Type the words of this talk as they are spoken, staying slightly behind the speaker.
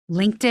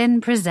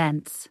LinkedIn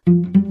presents.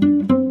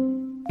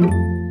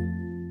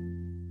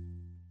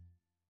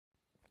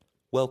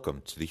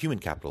 Welcome to the Human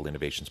Capital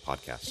Innovations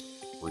Podcast.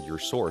 We're your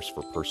source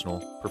for personal,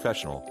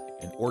 professional,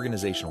 and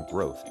organizational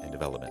growth and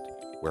development,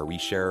 where we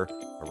share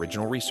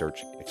original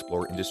research,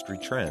 explore industry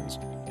trends,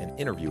 and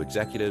interview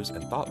executives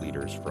and thought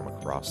leaders from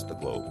across the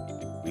globe.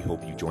 We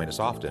hope you join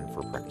us often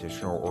for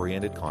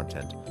practitioner-oriented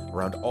content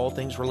around all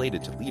things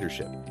related to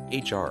leadership,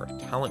 HR,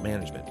 talent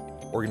management,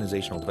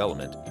 organizational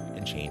development,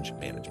 and change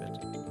management.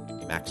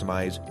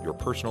 Maximize your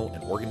personal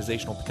and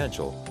organizational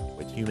potential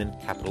with Human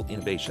Capital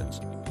Innovations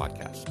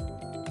Podcast.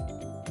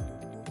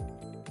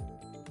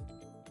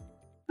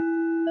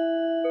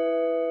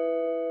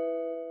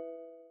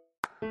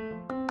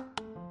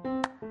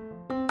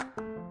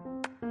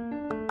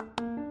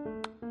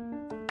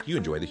 Do you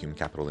enjoy the Human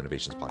Capital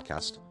Innovations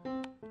Podcast?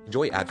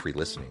 Enjoy ad-free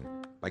listening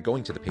by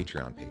going to the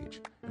Patreon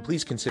page, and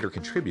please consider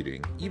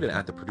contributing even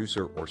at the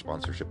producer or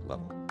sponsorship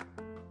level.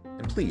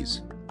 And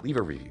please leave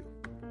a review.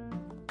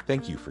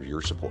 Thank you for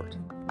your support.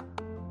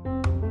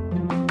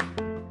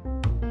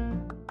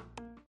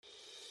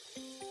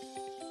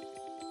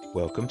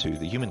 Welcome to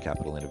the Human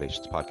Capital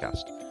Innovations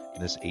Podcast.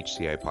 In this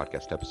HCI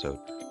podcast episode,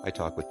 I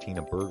talk with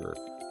Tina Berger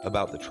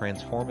about the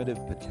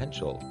transformative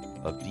potential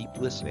of deep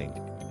listening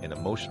and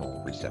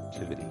emotional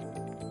receptivity.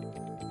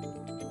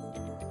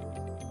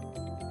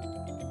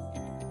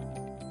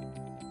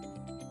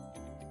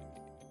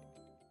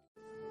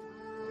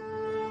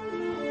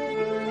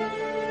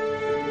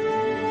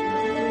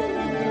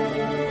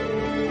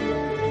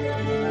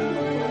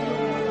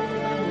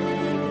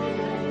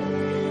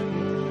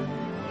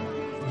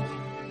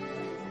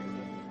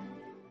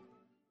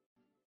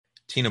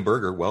 Tina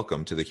Berger,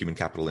 welcome to the Human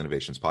Capital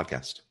Innovations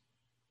Podcast.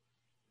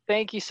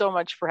 Thank you so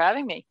much for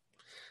having me.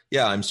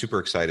 Yeah, I'm super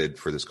excited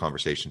for this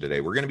conversation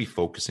today. We're going to be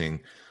focusing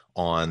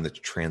on the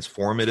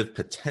transformative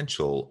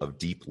potential of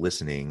deep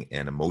listening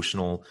and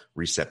emotional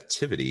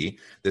receptivity.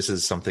 This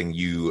is something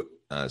you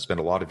spend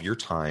a lot of your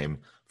time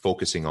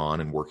focusing on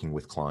and working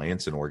with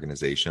clients and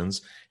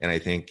organizations. And I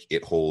think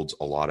it holds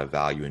a lot of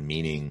value and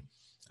meaning,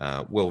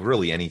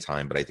 really any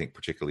time, but I think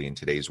particularly in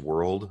today's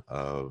world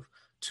of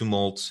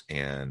tumult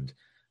and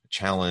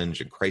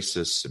challenge and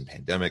crisis and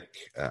pandemic.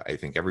 I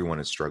think everyone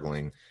is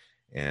struggling,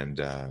 and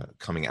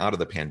coming out of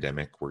the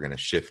pandemic, we're going to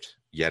shift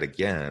yet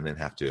again and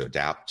have to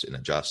adapt and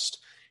adjust.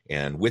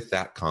 And with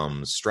that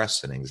comes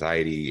stress and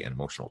anxiety and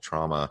emotional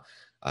trauma.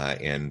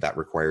 And that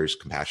requires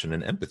compassion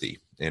and empathy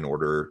in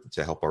order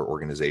to help our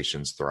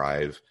organizations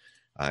thrive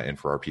and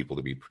for our people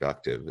to be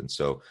productive. And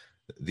so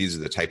these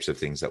are the types of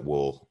things that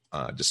we'll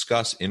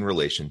discuss in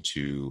relation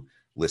to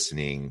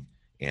listening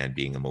and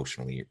being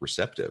emotionally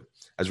receptive.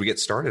 As we get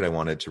started, I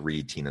wanted to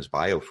read Tina's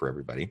bio for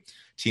everybody.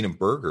 Tina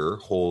Berger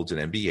holds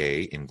an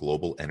MBA in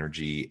global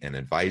energy and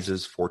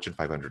advises Fortune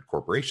 500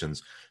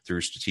 corporations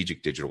through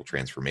strategic digital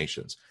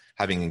transformations.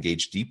 Having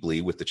engaged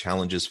deeply with the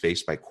challenges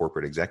faced by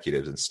corporate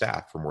executives and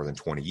staff for more than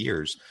 20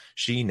 years,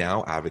 she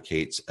now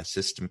advocates a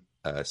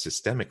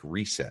systemic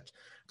reset,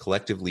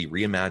 collectively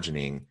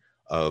reimagining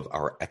of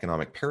our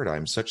economic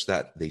paradigm such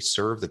that they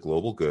serve the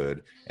global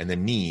good and the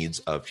needs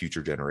of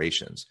future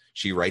generations.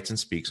 She writes and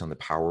speaks on the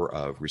power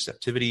of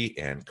receptivity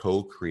and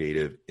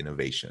co-creative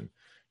innovation.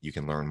 You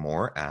can learn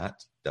more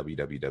at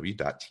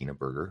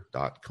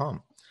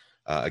www.tinaberger.com.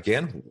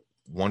 Again,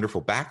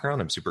 wonderful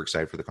background. I'm super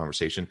excited for the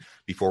conversation.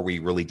 Before we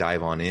really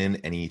dive on in,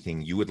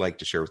 anything you would like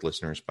to share with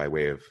listeners by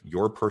way of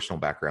your personal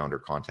background or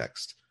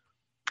context?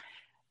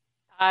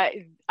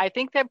 I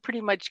think that pretty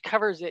much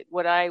covers it.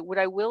 What I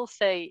will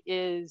say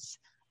is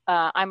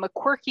I'm a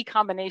quirky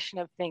combination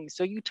of things.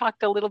 So you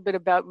talked a little bit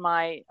about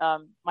my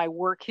my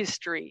work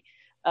history,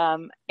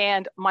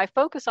 and my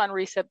focus on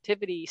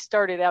receptivity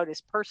started out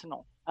as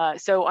personal.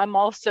 So I'm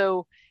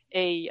also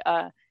a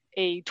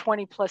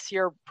 20 plus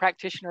year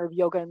practitioner of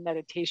yoga and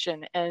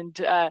meditation, and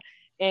a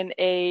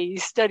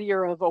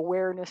studier of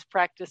awareness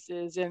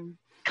practices and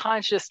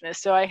consciousness.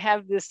 So I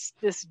have this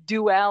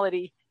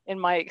duality in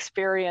my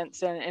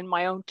experience and in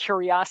my own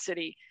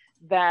curiosity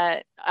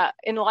that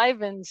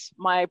enlivens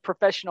my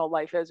professional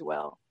life as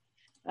well.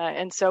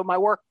 And so my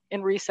work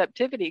in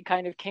receptivity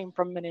kind of came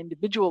from an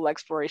individual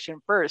exploration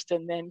first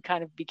and then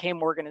kind of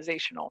became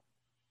organizational.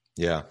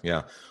 Yeah.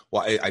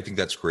 Well, I think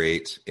that's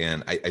great.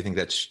 And I think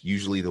that's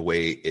usually the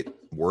way it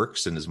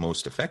works and is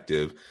most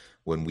effective.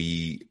 When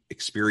we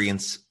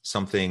experience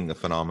something, a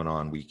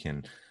phenomenon, we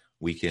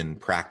can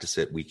practice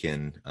it. We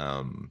can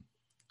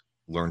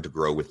learn to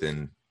grow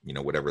within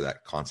whatever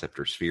that concept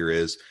or sphere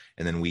is,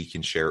 and then we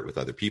can share it with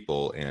other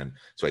people. And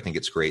so I think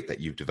it's great that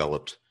you've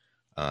developed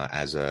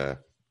as a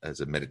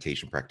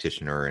meditation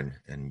practitioner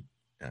and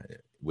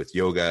with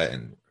yoga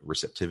and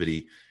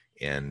receptivity,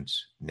 and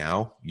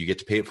now you get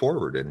to pay it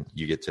forward and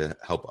you get to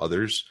help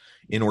others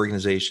in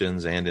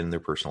organizations and in their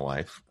personal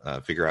life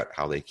figure out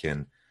how they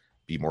can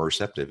be more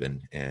receptive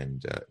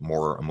and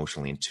more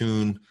emotionally in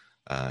tune,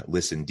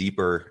 listen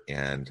deeper,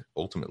 and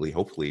ultimately,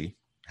 hopefully,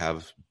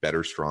 have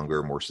better,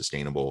 stronger, more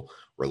sustainable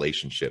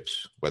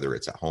relationships, whether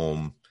it's at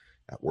home,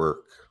 at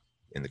work,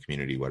 in the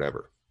community,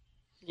 whatever.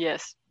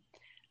 Yes.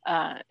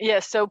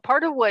 So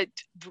part of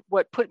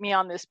what put me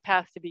on this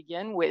path to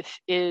begin with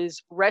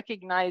is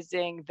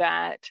recognizing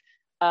that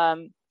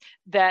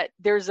that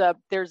there's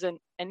an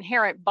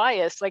inherent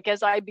bias. Like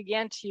as I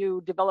began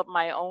to develop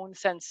my own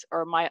sense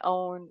or my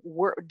own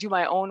work, do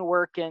my own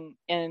work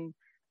in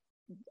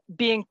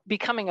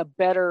becoming a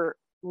better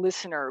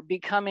listener,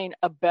 becoming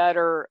a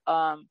better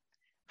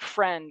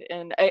friend,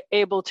 and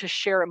able to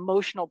share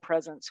emotional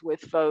presence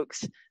with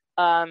folks.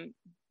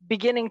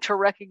 Beginning to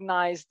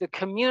recognize the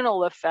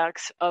communal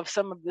effects of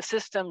some of the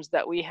systems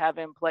that we have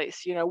in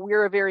place. You know,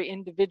 we're a very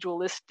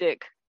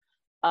individualistic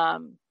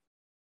kind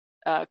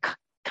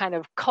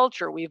of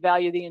culture. We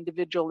value the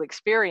individual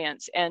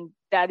experience, and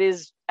that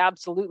is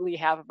absolutely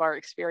half of our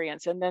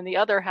experience. And then the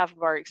other half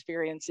of our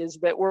experience is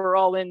that we're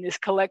all in this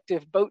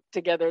collective boat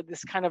together,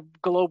 this kind of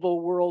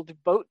global world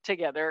boat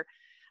together.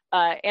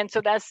 And so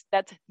that's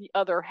the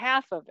other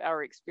half of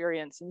our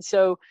experience. And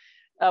so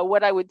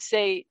what I would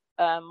say,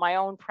 my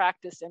own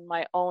practice and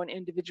my own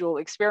individual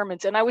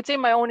experiments, and I would say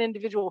my own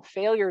individual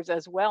failures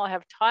as well,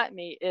 have taught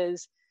me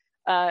is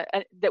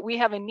that we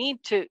have a need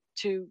to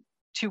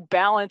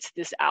balance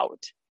this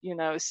out. You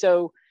know,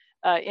 so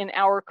in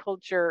our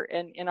culture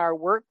and in our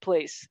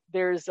workplace,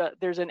 there's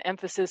an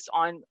emphasis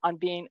on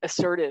being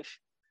assertive,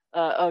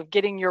 of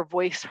getting your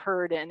voice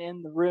heard and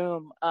in the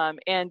room,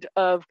 and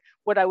of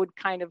what I would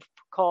kind of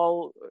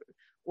call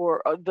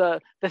or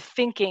the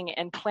thinking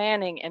and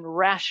planning and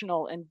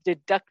rational and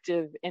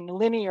deductive and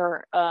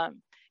linear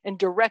and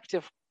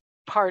directive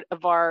part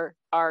of our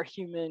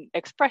human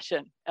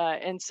expression.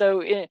 And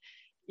so, in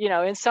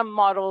some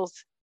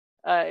models,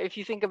 if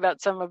you think about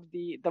some of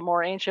the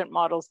more ancient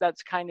models,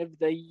 that's kind of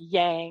the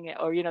yang,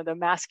 or the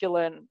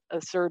masculine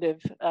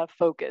assertive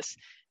focus,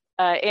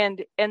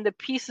 and the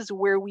pieces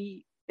where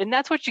and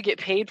that's what you get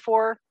paid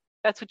for.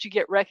 That's what you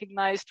get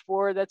recognized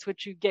for. That's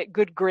what you get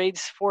good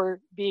grades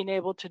for being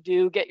able to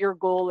do. Get your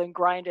goal and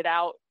grind it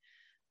out.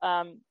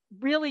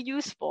 Really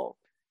useful.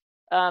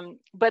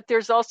 But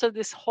there's also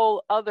this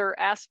whole other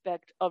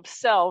aspect of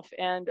self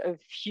and of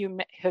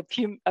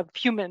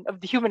the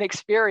human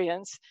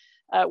experience,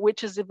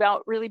 which is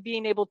about really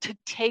being able to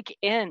take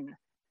in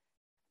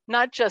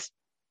not just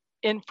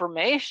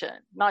information,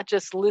 not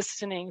just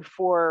listening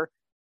for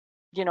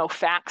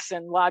facts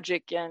and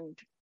logic and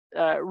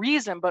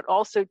reason, but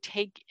also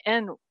take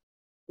in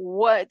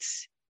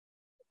what's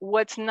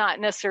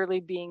not necessarily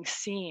being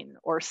seen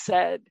or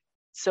said.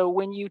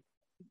 So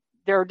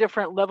there are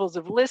different levels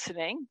of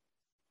listening,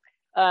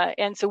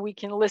 and so we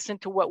can listen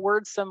to what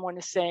words someone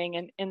is saying,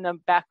 and in the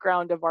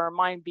background of our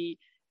mind be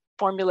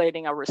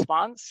formulating a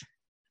response,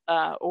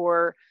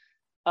 or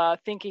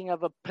thinking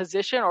of a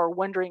position, or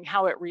wondering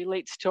how it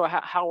relates to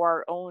how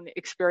our own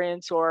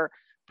experience or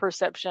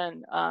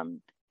perception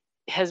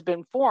has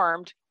been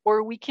formed.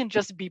 Or we can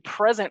just be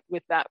present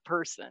with that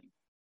person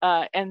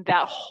and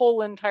that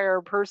whole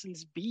entire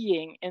person's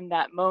being in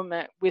that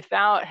moment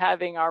without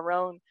having our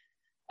own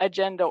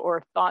agenda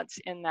or thoughts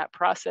in that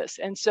process.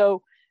 And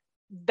so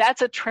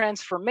that's a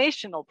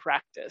transformational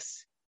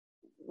practice,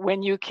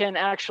 when you can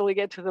actually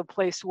get to the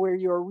place where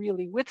you're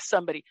really with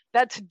somebody.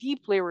 That's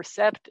deeply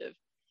receptive.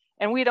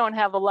 And we don't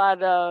have a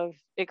lot of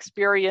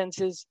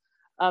experiences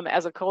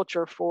as a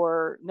culture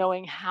for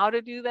knowing how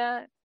to do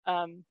that,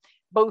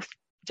 both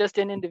just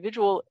in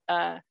individual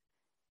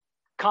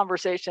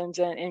conversations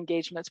and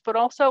engagements, but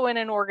also in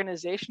an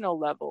organizational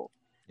level.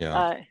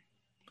 Yeah.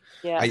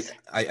 Yes.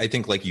 I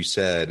think, like you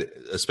said,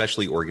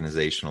 especially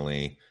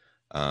organizationally,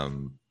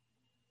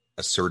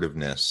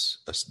 assertiveness,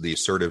 the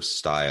assertive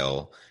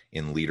style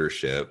in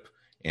leadership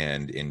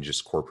and in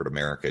just corporate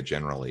America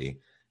generally,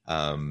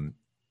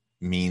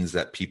 means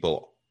that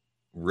people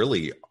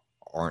really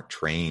aren't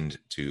trained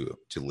to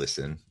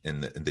listen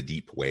in the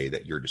deep way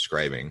that you're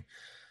describing.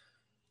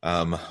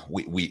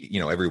 We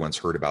everyone's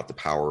heard about the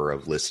power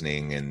of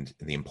listening and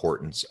the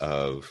importance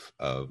of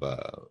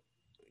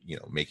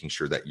making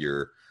sure that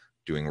you're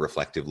doing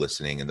reflective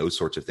listening and those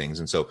sorts of things.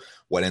 And so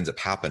what ends up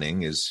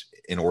happening is,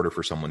 in order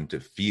for someone to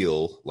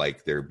feel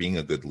like they're being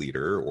a good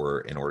leader,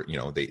 or in order,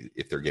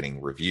 if they're getting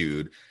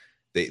reviewed,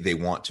 they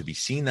want to be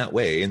seen that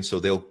way. And so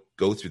they'll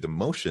go through the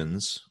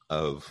motions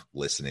of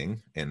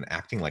listening and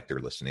acting like they're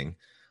listening.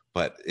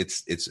 But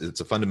it's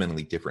a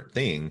fundamentally different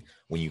thing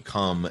when you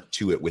come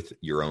to it with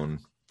your own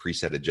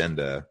preset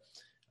agenda,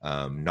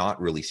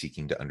 not really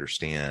seeking to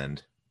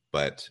understand,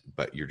 but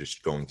you're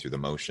just going through the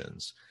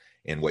motions.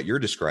 And what you're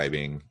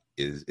describing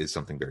is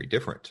something very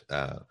different,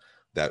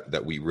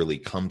 that we really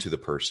come to the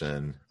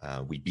person,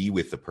 we be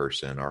with the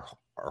person, our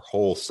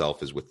whole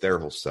self is with their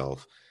whole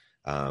self,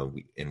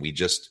 and we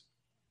just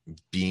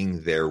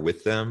being there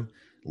with them,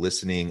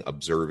 listening,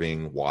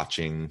 observing,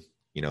 watching.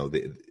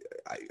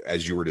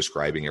 As you were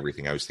describing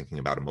everything, I was thinking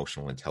about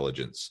emotional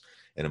intelligence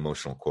and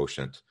emotional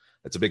quotient.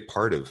 That's a big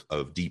part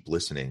of deep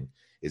listening,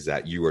 is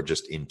that you are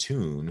just in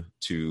tune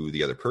to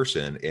the other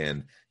person,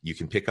 and you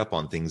can pick up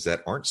on things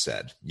that aren't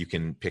said. You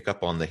can pick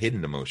up on the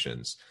hidden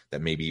emotions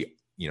that maybe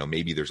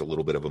there's a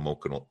little bit of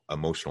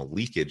emotional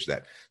leakage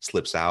that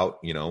slips out,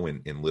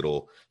 in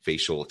little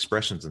facial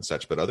expressions and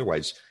such. But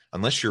otherwise,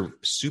 unless you're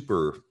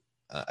super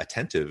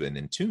attentive and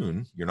in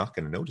tune, you're not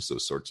going to notice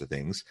those sorts of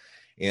things.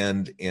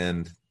 And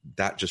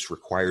that just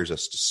requires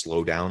us to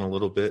slow down a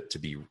little bit, to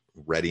be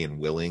ready and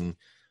willing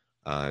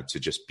to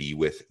just be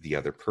with the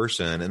other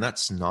person. And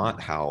that's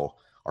not how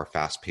our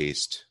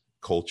fast-paced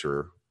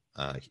culture,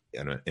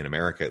 in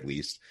America at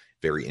least,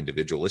 very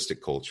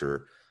individualistic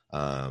culture,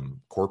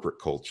 corporate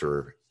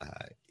culture,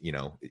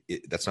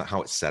 that's not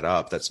how it's set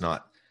up. That's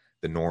not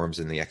the norms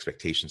and the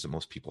expectations that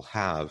most people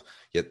have.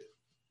 Yet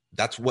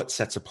that's what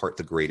sets apart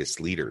the greatest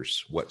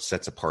leaders, what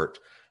sets apart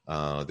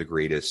the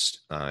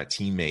greatest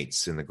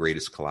teammates and the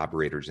greatest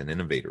collaborators and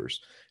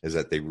innovators, is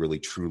that they really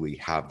truly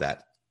have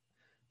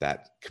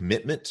that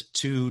commitment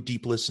to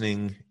deep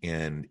listening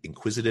and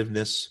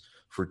inquisitiveness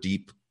for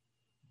deep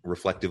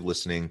reflective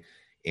listening,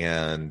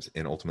 and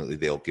ultimately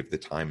they'll give the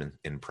time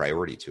and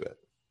priority to it.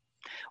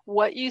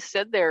 What you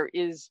said there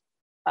is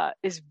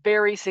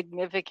very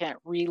significant,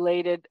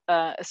 related,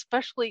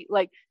 especially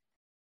like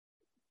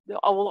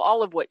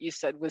all of what you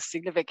said was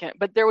significant,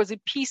 but there was a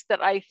piece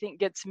that I think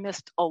gets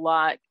missed a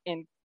lot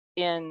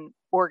in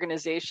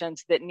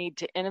organizations that need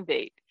to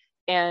innovate.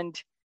 And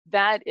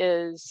that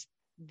is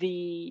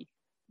the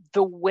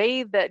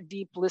way that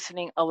deep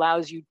listening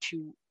allows you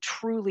to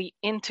truly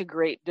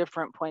integrate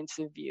different points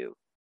of view.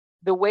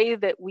 The way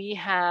that we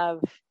have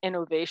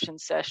innovation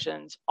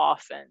sessions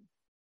often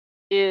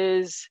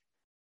is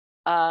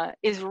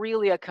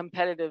really a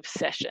competitive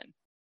session.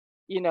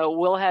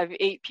 We'll have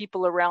 8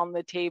 people around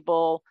the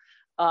table.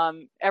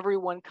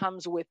 Everyone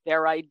comes with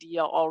their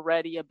idea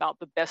already about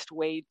the best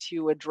way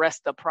to address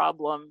the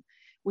problem.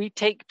 We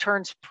take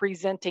turns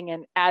presenting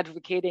and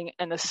advocating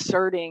and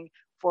asserting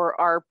for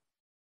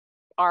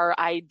our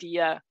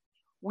idea.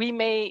 We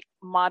may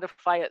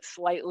modify it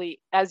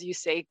slightly, as you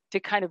say, to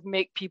kind of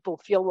make people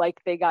feel like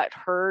they got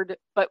heard,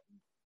 but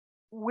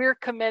we're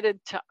committed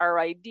to our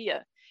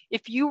idea.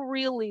 If you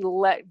really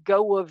let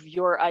go of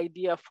your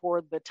idea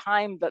for the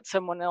time that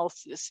someone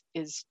else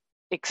is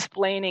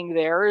explaining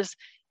theirs,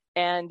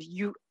 and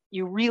you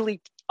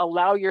really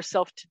allow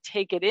yourself to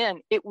take it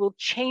in, it will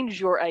change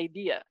your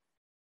idea.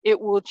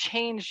 It will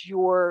change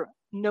your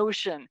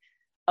notion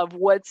of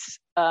what's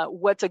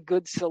a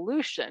good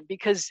solution,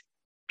 because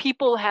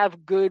people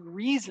have good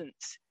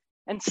reasons.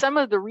 And some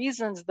of the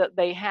reasons that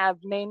they have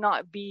may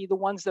not be the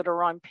ones that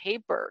are on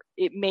paper.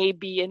 It may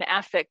be an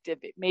affective,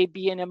 it may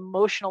be an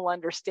emotional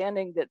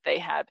understanding that they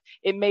have.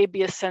 It may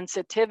be a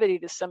sensitivity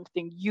to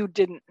something you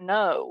didn't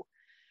know.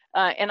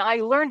 And I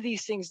learned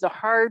these things the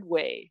hard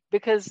way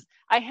because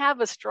I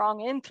have a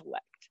strong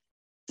intellect.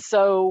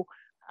 So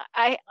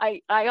I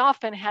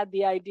often had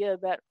the idea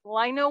that, well,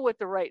 I know what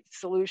the right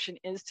solution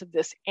is to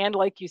this. And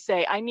like you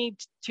say, I need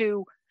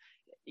to,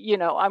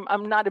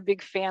 I'm not a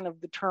big fan of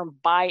the term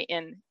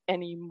buy-in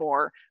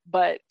anymore,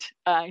 but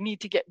I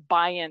need to get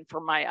buy-in for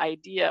my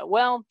idea.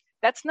 Well,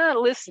 that's not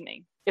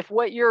listening. If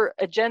what your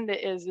agenda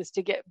is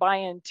to get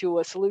buy-in to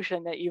a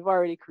solution that you've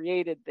already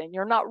created, then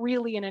you're not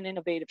really in an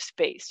innovative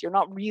space. You're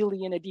not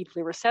really in a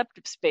deeply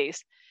receptive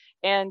space.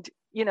 And,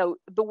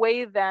 the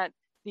way that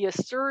the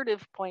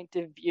assertive point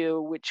of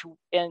view,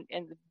 and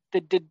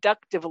the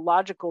deductive,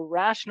 logical,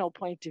 rational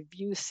point of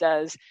view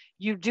says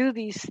you do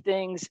these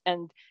things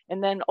and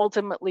then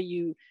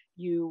ultimately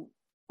you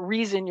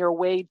reason your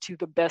way to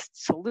the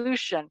best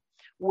solution.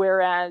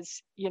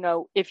 Whereas,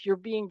 if you're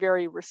being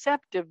very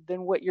receptive,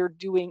 then what you're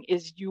doing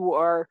is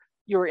you're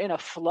in a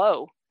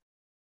flow.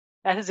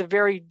 That is a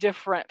very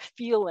different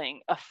feeling,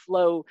 a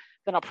flow,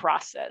 than a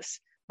process.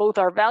 Both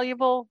are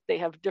valuable. They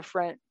have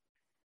different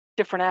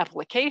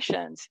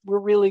applications. We're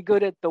really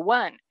good at the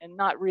one and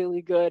not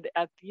really good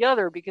at the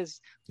other because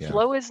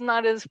flow is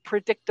not as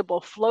predictable.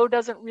 Flow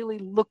doesn't really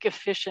look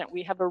efficient.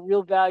 We have a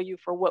real value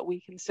for what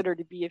we consider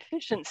to be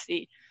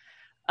efficiency.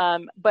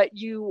 But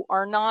you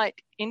are not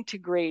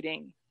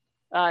integrating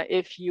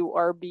if you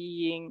are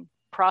being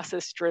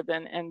process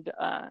driven and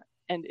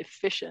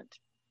efficient,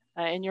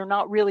 and you're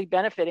not really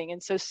benefiting.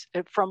 And so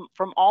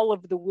from all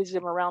of the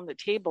wisdom around the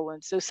table,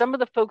 and so some of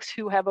the folks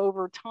who have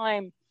over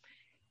time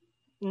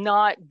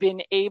not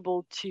been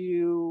able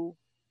to,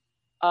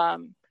 I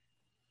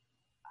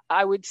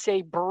would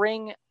say,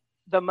 bring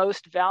the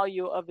most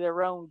value of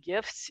their own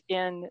gifts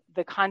in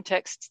the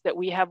contexts that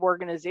we have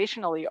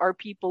organizationally are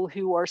people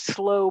who are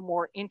slow,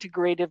 more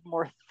integrative,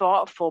 more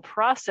thoughtful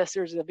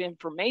processors of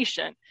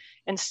information.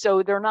 And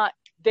so they're not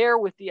there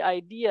with the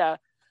idea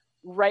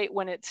right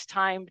when it's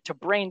time to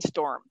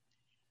brainstorm.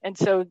 And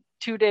so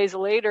 2 days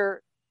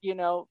later,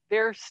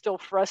 they're still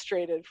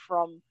frustrated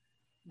from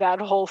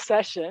that whole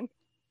session.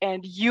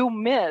 And you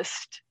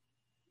missed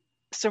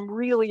some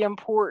really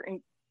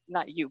important,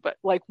 not you, but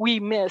like we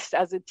missed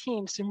as a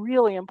team, some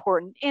really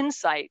important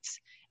insights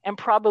and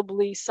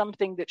probably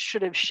something that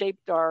should have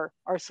shaped our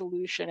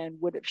solution and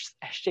would have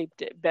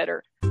shaped it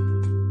better.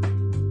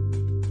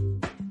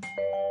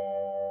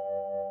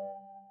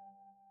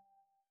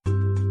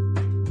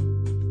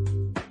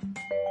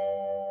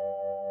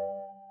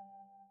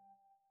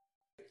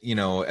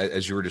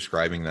 As you were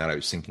describing that, I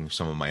was thinking of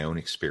some of my own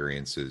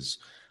experiences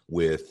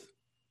with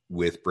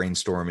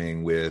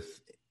brainstorming,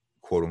 with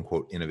quote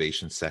unquote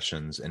innovation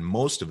sessions, and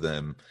most of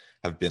them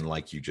have been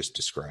like you just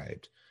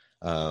described.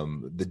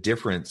 The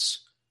difference,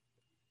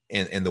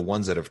 and the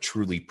ones that have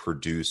truly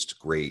produced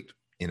great,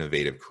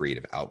 innovative,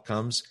 creative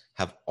outcomes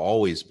have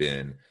always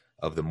been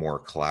of the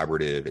more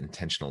collaborative,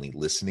 intentionally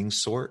listening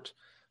sort,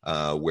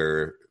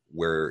 where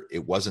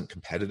it wasn't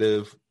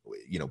competitive.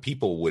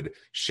 People would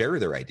share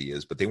their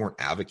ideas, but they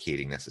weren't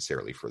advocating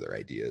necessarily for their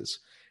ideas.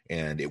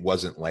 And it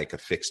wasn't like a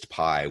fixed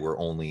pie where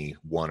only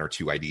one or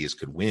two ideas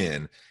could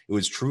win. It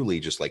was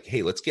truly just like,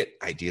 hey, let's get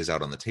ideas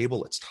out on the table.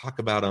 Let's talk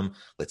about them.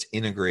 Let's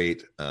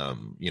integrate.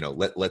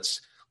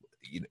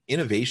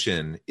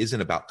 Innovation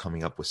isn't about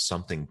coming up with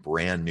something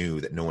brand new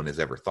that no one has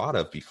ever thought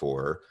of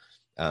before.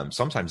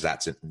 Sometimes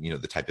that's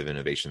the type of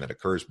innovation that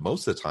occurs.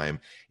 Most of the time,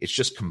 it's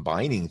just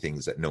combining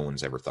things that no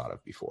one's ever thought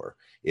of before.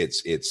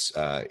 It's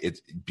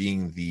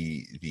being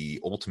the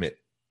ultimate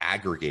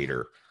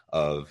aggregator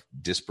of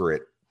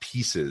disparate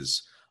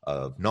pieces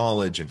of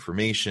knowledge,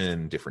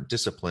 information, different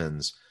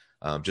disciplines.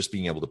 Just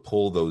being able to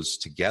pull those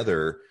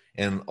together,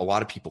 and a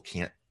lot of people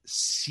can't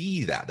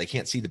see that. They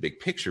can't see the big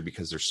picture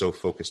because they're so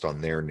focused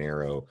on their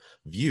narrow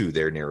view,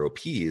 their narrow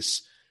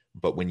piece.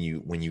 But when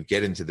you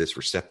get into this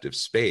receptive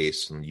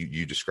space, and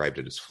you described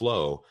it as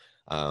flow,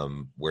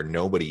 where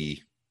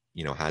nobody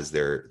has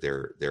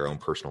their own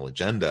personal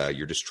agenda,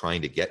 you're just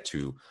trying to get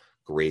to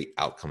great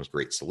outcomes,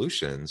 great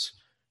solutions.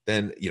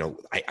 Then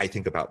I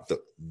think about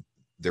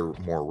they're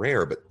more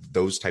rare, but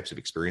those types of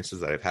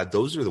experiences that I've had,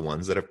 those are the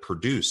ones that have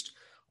produced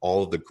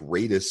all of the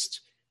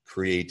greatest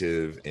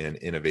creative and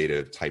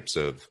innovative types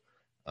of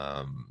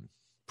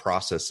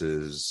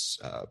processes,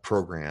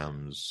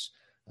 programs,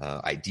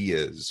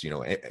 ideas,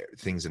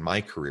 things in my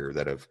career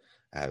that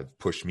have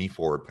pushed me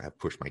forward, have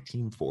pushed my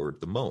team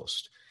forward the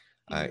most.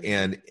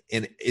 And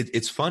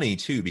it's funny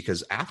too,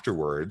 because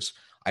afterwards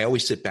I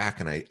always sit back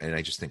and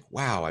I just think,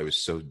 wow, I was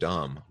so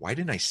dumb. Why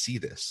didn't I see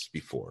this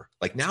before?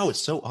 Like now it's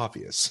so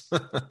obvious.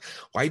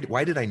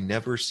 Why did I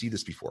never see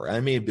this before? I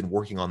may have been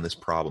working on this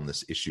problem,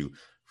 this issue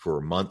for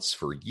months,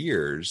 for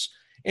years,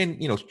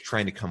 and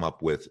trying to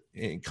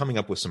coming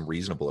up with some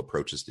reasonable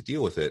approaches to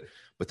deal with it.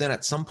 But then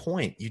at some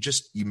point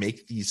you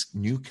make these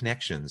new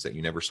connections that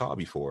you never saw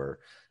before,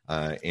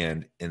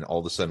 and all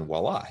of a sudden,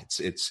 voila,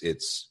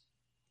 it's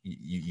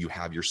you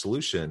have your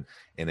solution,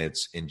 and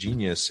it's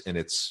ingenious,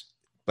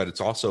 but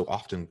it's also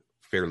often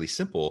fairly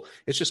simple.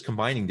 It's just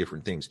combining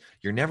different things.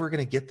 You're never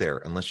going to get there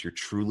unless you're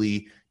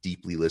truly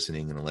deeply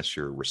listening and unless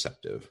you're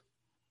receptive.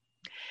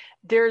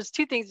 There's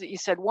two things that you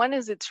said. One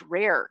is it's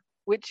rare,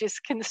 which is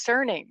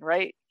concerning,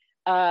 right?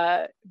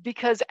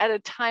 Because at a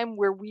time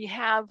where we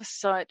have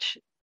such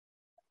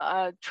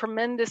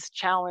tremendous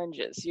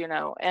challenges,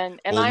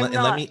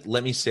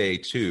 let me say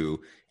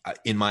too,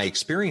 in my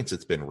experience,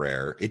 it's been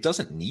rare. It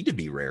doesn't need to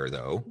be rare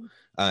though.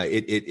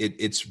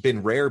 It's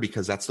been rare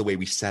because that's the way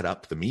we set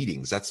up the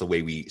meetings. That's the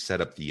way we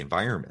set up the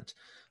environment.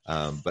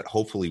 But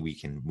hopefully we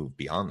can move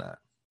beyond that.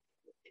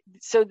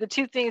 So the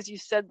two things you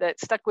said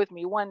that stuck with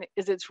me, one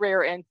is it's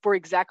rare, and for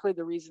exactly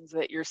the reasons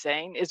that you're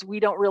saying, is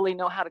we don't really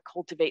know how to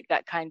cultivate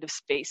that kind of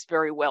space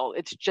very well.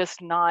 It's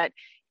just not,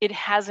 it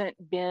hasn't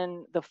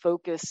been the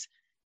focus.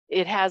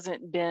 It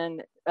hasn't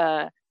been,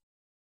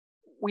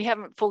 we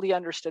haven't fully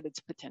understood its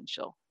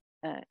potential.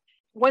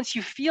 Once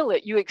you feel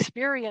it, you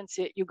experience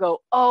it, you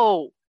go,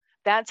 oh,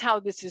 that's how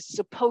this is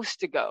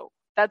supposed to go.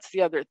 That's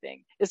the other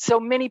thing. Is so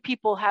many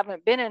people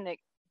haven't been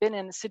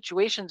in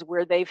situations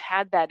where they've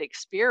had that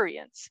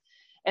experience.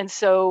 And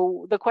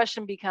so the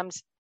question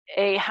becomes,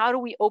 how do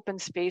we open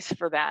space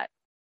for that?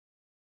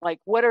 Like,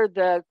 what are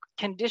the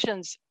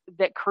conditions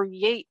that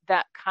create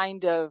that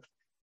kind of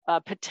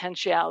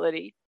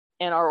potentiality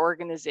in our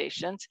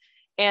organizations?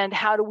 And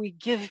how do we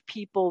give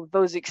people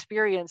those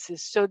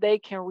experiences so they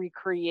can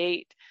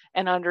recreate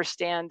and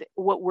understand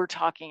what we're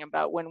talking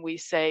about when we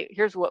say,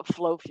 here's what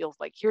flow feels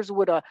like. Here's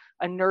what a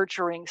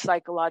nurturing,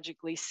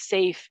 psychologically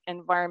safe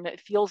environment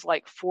feels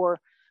like for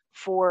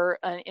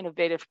an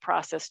innovative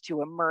process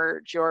to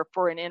emerge or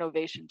for an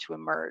innovation to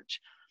emerge.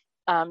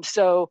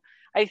 So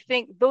I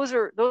think those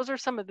are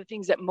some of the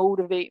things that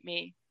motivate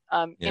me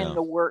in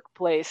the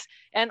workplace,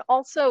 and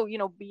also,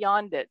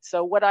 beyond it.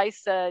 So what I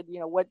said,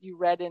 what you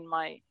read in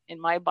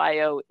my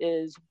bio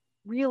is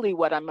really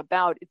what I'm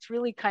about. It's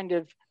really kind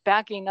of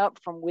backing up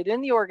from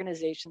within the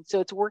organization. So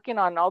it's working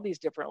on all these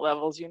different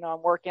levels.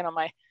 I'm working on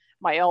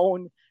my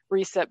own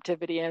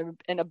receptivity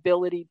and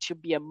ability to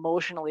be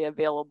emotionally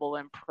available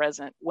and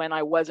present when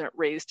I wasn't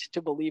raised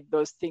to believe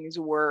those things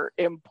were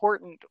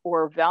important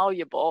or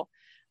valuable.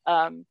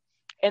 And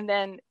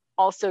then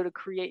also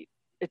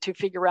to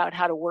figure out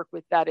how to work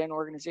with that in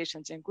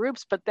organizations and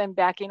groups, but then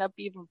backing up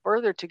even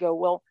further to go,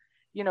 well,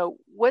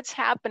 what's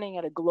happening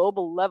at a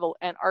global level,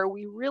 and are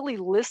we really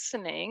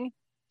listening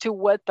to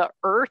what the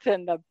earth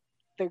and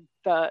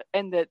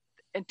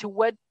to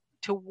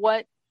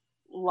what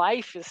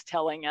life is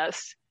telling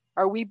us?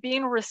 Are we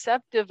being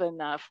receptive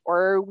enough,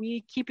 or are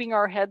we keeping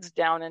our heads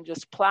down and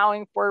just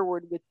plowing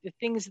forward with the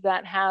things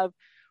that have,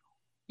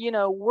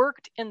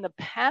 worked in the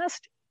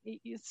past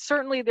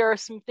certainly there are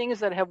some things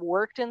that have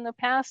worked in the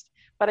past,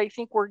 but I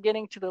think we're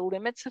getting to the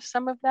limits of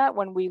some of that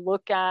when we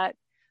look at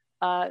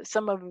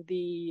some of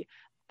the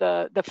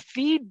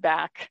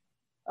feedback,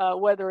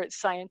 whether it's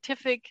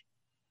scientific,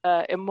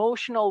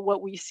 emotional,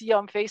 what we see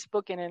on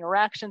Facebook and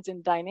interactions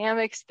and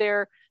dynamics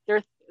there,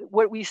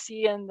 what we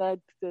see in the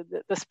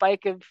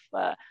spike of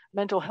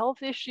mental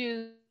health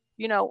issues.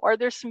 Are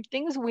there some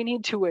things we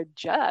need to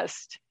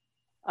adjust?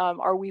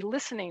 Are we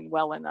listening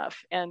well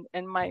enough? And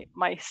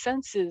my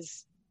sense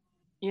is,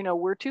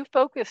 we're too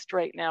focused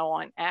right now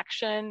on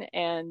action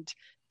and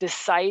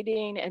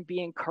deciding and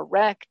being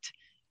correct,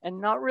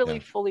 and not really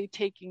fully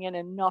taking in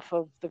enough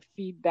of the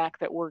feedback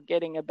that we're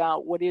getting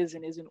about what is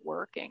and isn't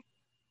working.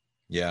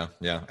 Yeah.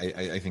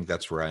 I think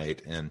that's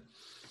right. And,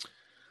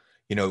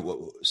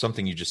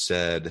 something you just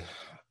said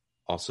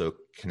also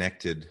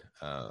connected,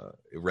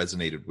 it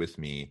resonated with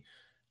me.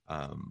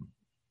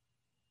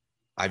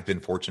 I've been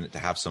fortunate to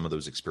have some of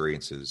those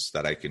experiences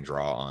that I can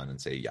draw on and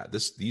say, yeah,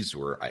 these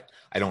were,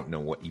 I don't know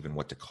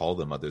what to call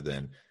them other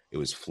than it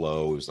was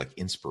flow. It was like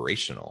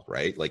inspirational,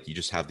 right? Like you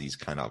just have these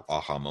kind of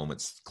aha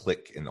moments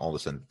click and all of a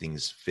sudden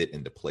things fit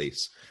into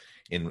place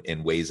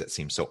in ways that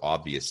seem so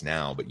obvious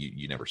now, but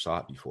you never saw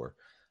it before.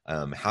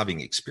 Having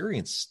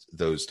experienced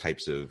those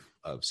types of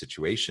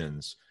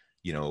situations,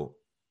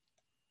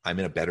 I'm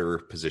in a better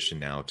position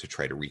now to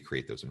try to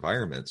recreate those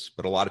environments,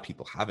 but a lot of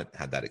people haven't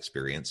had that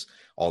experience.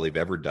 All they've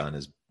ever done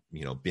is,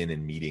 been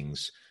in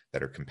meetings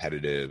that are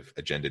competitive,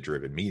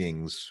 agenda-driven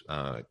meetings,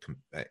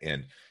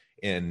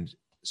 and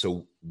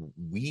so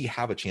we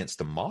have a chance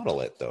to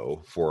model it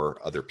though for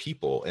other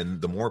people.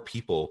 And the more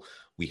people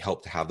we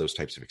help to have those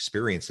types of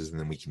experiences, and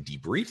then we can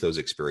debrief those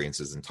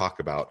experiences and talk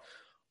about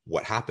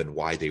what happened,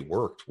 why they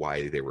worked,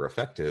 why they were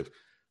effective.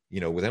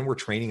 Then we're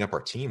training up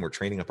our team, we're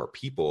training up our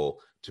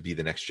people to be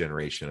the next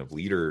generation of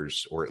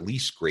leaders, or at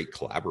least great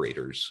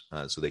collaborators,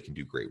 so they can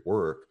do great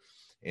work.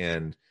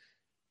 And,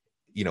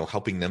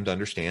 helping them to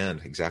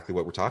understand exactly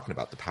what we're talking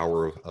about, the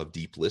power of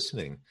deep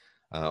listening.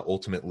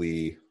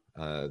 Ultimately,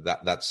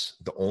 that's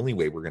the only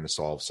way we're going to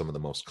solve some of the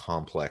most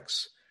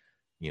complex,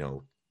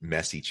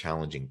 messy,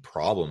 challenging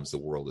problems the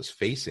world is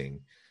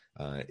facing,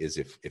 is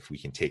if we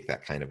can take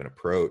that kind of an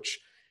approach.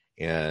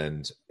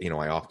 And,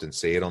 I often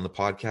say it on the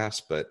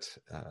podcast, but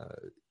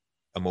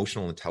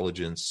emotional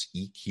intelligence,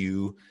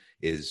 EQ,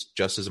 is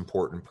just as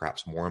important,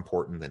 perhaps more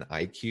important than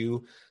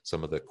IQ.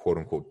 Some of the quote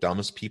unquote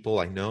dumbest people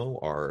I know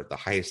are the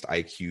highest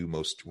IQ,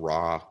 most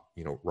raw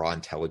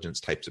intelligence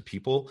types of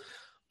people.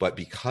 But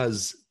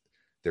because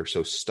they're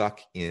so stuck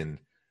in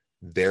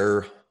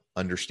their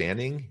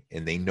understanding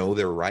and they know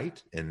they're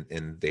right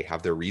and they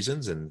have their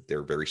reasons and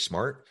they're very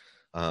smart,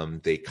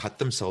 they cut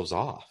themselves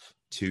off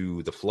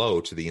to the flow,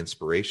 to the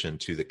inspiration,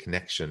 to the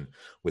connection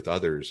with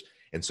others.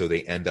 And so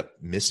they end up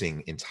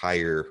missing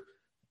entire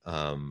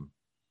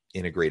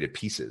integrated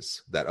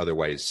pieces that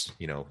otherwise,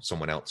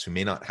 someone else who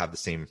may not have the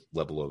same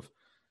level of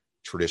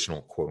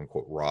traditional quote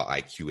unquote raw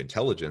IQ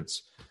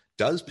intelligence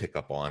does pick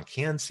up on,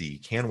 can see,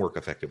 can work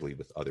effectively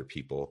with other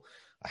people,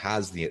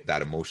 has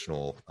that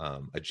emotional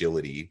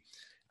agility,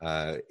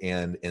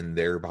 and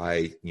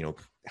thereby,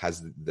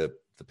 has the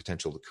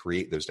potential to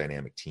create those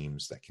dynamic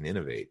teams that can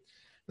innovate.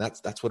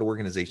 That's what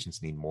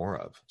organizations need more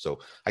of. So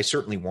I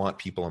certainly want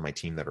people on my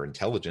team that are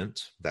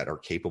intelligent, that are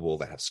capable,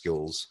 that have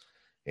skills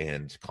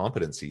and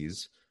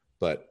competencies,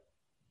 but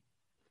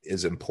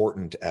as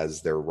important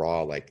as their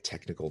raw, like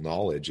technical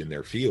knowledge in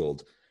their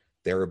field,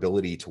 their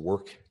ability to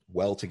work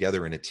well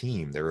together in a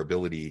team, their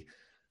ability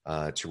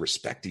to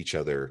respect each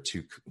other,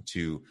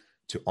 to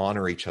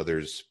honor each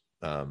other's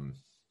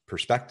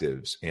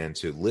perspectives, and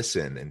to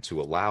listen and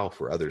to allow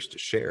for others to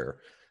share,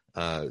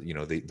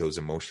 those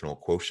emotional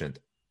quotient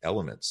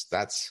elements.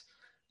 That's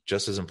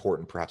just as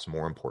important, perhaps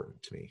more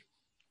important to me.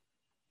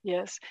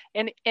 Yes.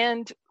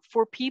 And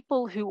for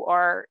people who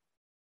are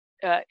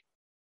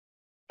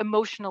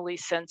emotionally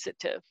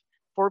sensitive,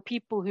 for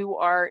people who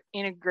are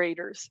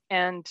integrators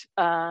and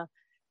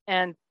kind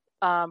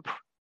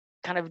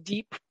of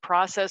deep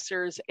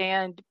processors,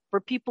 and for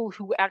people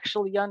who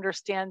actually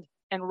understand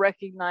and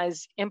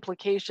recognize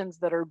implications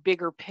that are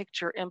bigger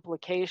picture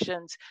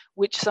implications,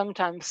 which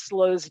sometimes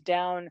slows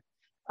down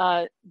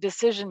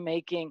decision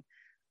making.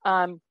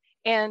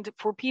 And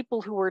for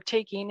people who are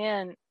taking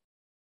in,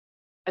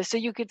 so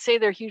you could say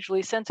they're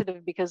hugely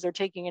sensitive because they're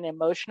taking in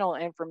emotional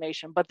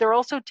information, but they're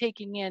also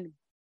taking in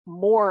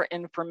more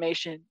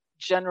information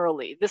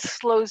generally. This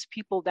slows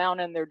people down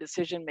in their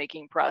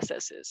decision-making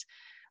processes.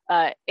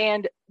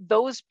 And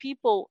those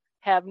people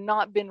have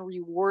not been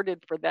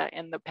rewarded for that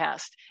in the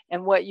past.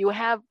 And what you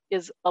have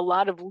is a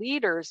lot of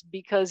leaders,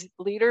 because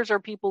leaders are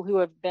people who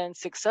have been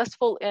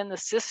successful in the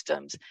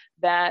systems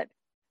that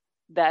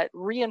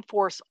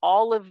reinforce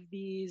all of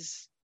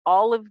these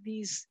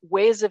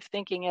ways of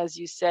thinking, as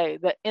you say,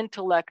 the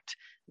intellect,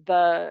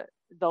 the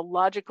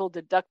logical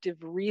deductive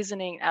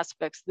reasoning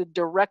aspects, the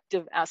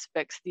directive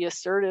aspects, the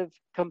assertive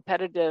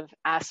competitive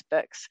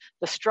aspects,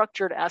 the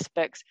structured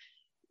aspects.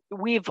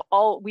 We've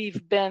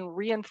been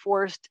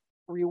reinforced,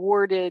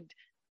 rewarded,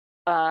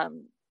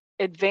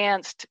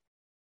 advanced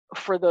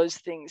for those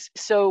things.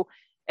 So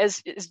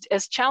as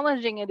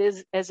challenging it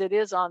is as it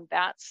is on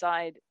that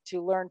side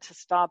to learn to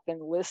stop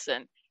and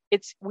listen,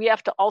 we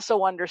have to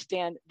also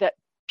understand that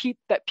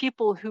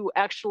people who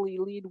actually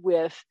lead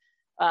with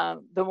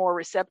the more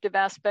receptive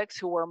aspects,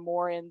 who are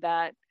more in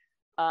that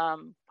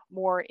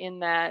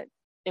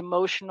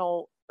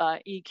emotional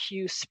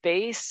EQ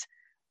space,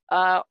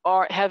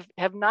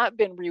 have not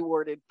been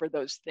rewarded for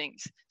those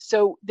things.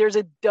 So there's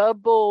a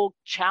double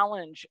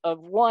challenge of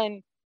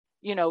one,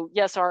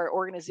 yes, our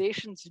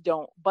organizations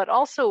don't, but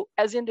also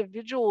as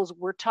individuals,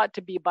 we're taught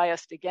to be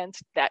biased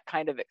against that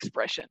kind of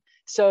expression.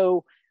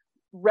 So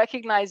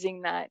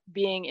recognizing that,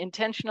 being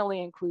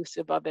intentionally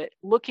inclusive of it,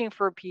 looking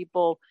for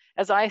people,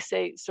 as I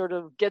say, sort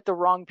of get the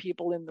wrong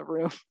people in the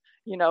room,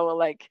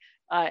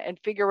 and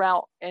figure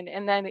out,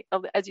 and then,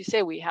 as you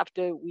say, we have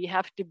to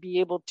be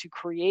able to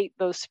create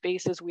those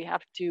spaces. We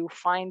have to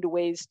find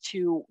ways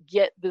to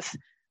get this.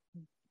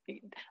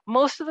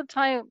 Most of the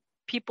time,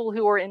 people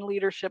who are in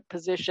leadership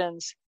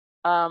positions,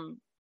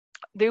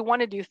 they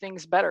want to do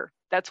things better.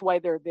 That's why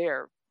they're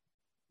there.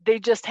 They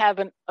just have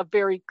a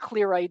very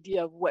clear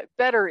idea of what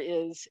better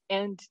is,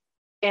 and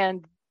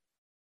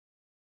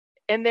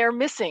they're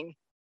missing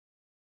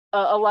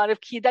a lot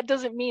of key. That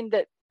doesn't mean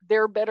that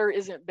their better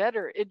isn't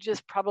better. It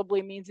just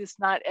probably means it's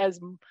not as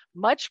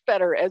much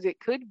better as it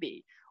could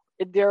be.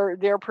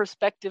 Their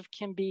perspective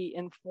can be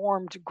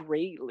informed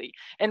greatly.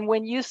 And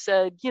when you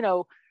said,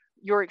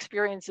 your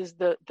experiences,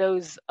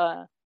 those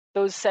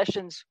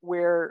sessions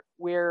where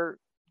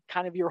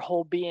kind of your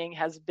whole being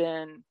has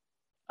been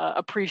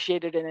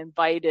appreciated and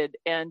invited,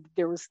 and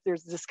there's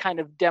this kind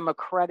of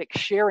democratic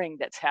sharing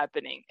that's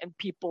happening, and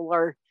people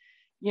are,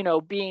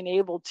 being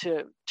able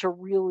to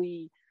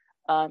really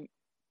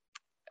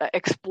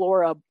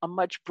explore a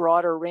much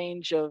broader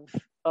range of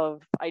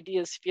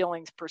ideas,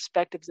 feelings,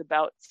 perspectives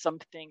about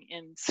something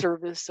in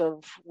service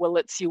of, well,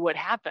 let's see what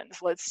happens,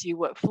 let's see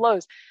what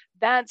flows.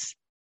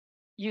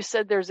 You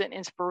said there's an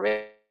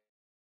inspiration.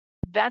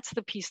 That's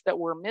the piece that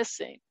we're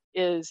missing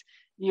is,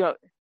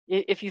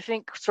 if you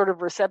think sort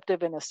of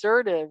receptive and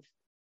assertive,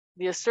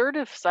 the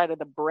assertive side of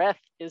the breath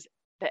is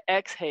the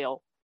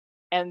exhale,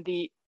 and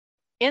the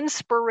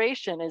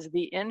inspiration is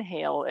the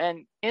inhale.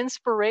 And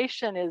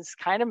inspiration is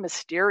kind of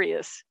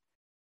mysterious.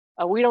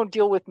 We don't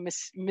deal with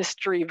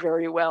mystery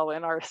very well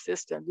in our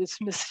system.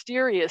 It's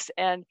mysterious,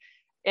 and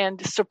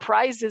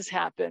surprises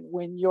happen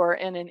when you're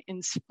in an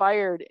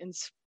inspiring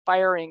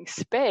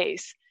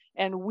space.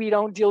 And we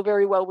don't deal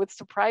very well with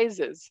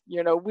surprises.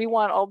 We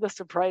want all the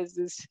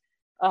surprises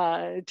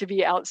to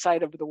be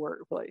outside of the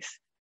workplace.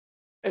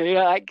 We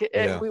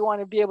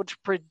want to be able to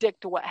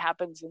predict what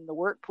happens in the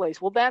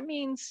workplace. Well, that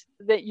means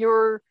that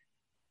your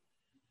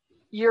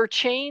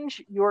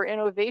change, your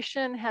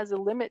innovation has a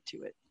limit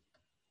to it.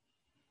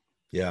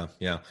 Yeah.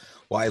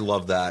 Well, I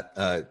love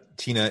that.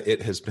 Tina,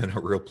 it has been a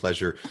real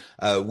pleasure.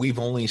 We've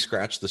only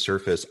scratched the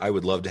surface. I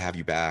would love to have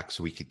you back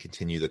so we could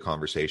continue the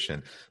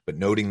conversation, but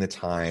noting the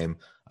time,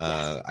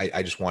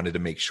 I just wanted to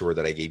make sure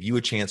that I gave you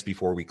a chance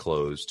before we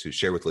close to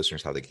share with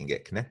listeners how they can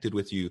get connected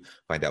with you,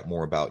 find out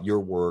more about your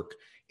work,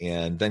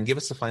 and then give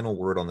us the final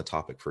word on the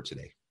topic for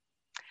today.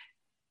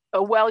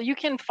 Well, you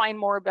can find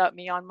more about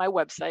me on my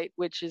website,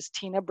 which is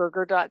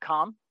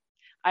tinaberger.com.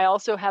 I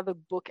also have a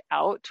book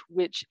out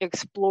which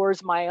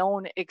explores my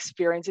own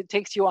experience. It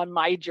takes you on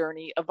my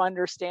journey of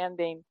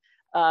understanding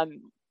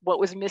what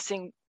was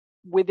missing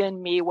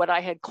within me, what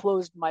I had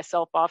closed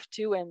myself off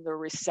to, and the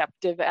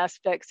receptive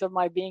aspects of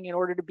my being in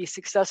order to be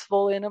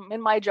successful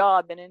in my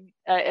job and in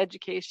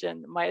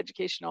education, my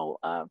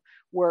educational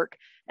work.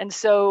 And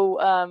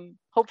so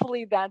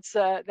hopefully that's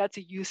a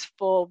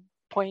useful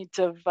point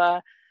of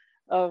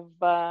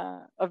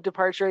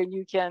departure. And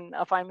you can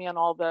find me on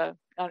all the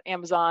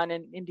Amazon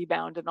and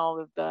IndieBound and all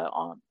of the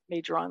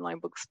major online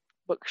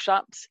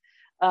bookshops.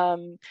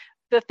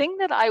 The thing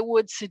that I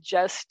would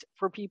suggest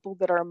for people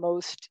that are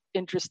most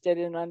interested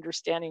in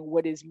understanding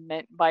what is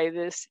meant by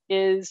this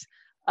is,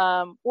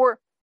 or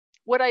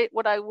what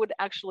I would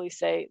actually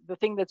say, the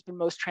thing that's been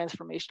most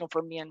transformational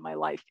for me in my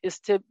life is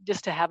to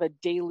have a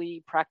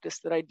daily practice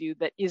that I do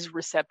that is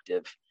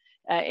receptive,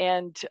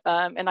 and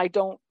I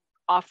don't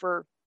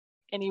offer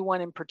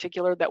anyone in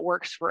particular that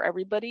works for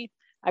everybody.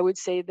 I would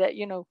say that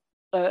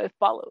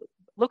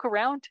look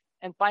around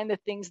and find the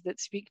things that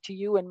speak to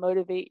you and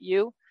motivate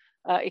you.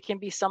 It can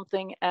be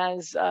something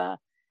as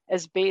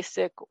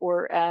basic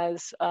or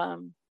as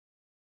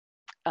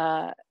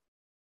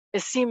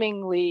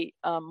seemingly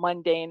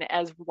mundane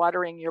as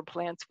watering your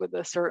plants with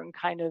a certain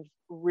kind of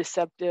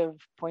receptive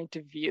point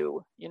of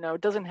view.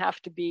 It doesn't have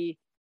to be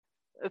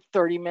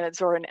 30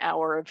 minutes or an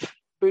hour of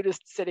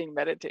Buddhist sitting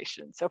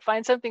meditation. So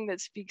find something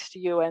that speaks to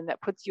you and that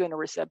puts you in a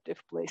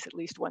receptive place at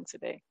least once a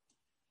day.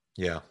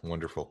 Yeah,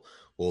 wonderful.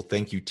 Well,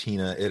 thank you,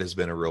 Tina. It has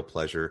been a real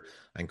pleasure.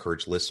 I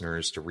encourage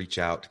listeners to reach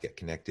out, to get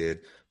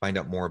connected, find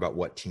out more about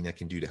what Tina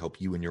can do to help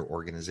you and your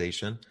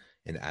organization.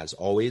 And as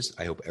always,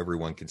 I hope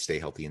everyone can stay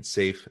healthy and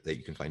safe, that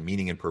you can find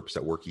meaning and purpose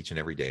at work each and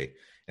every day.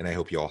 And I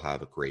hope you all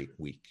have a great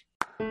week.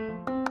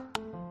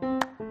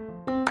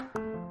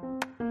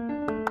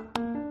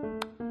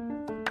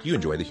 Do you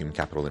enjoy the Human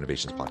Capital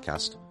Innovations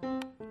podcast?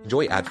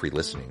 Enjoy ad-free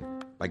listening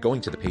by going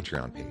to the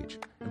Patreon page,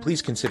 and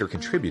please consider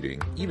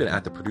contributing even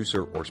at the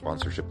producer or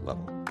sponsorship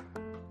level.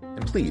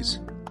 And please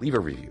leave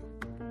a review.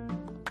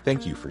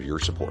 Thank you for your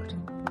support.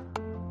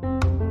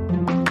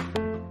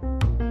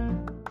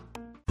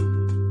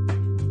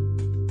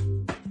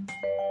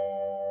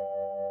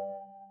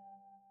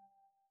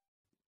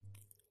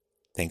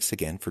 Thanks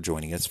again for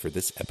joining us for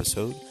this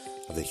episode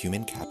of the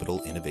Human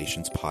Capital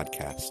Innovations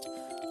podcast.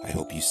 I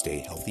hope you stay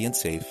healthy and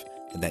safe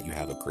and that you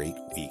have a great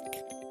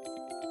week.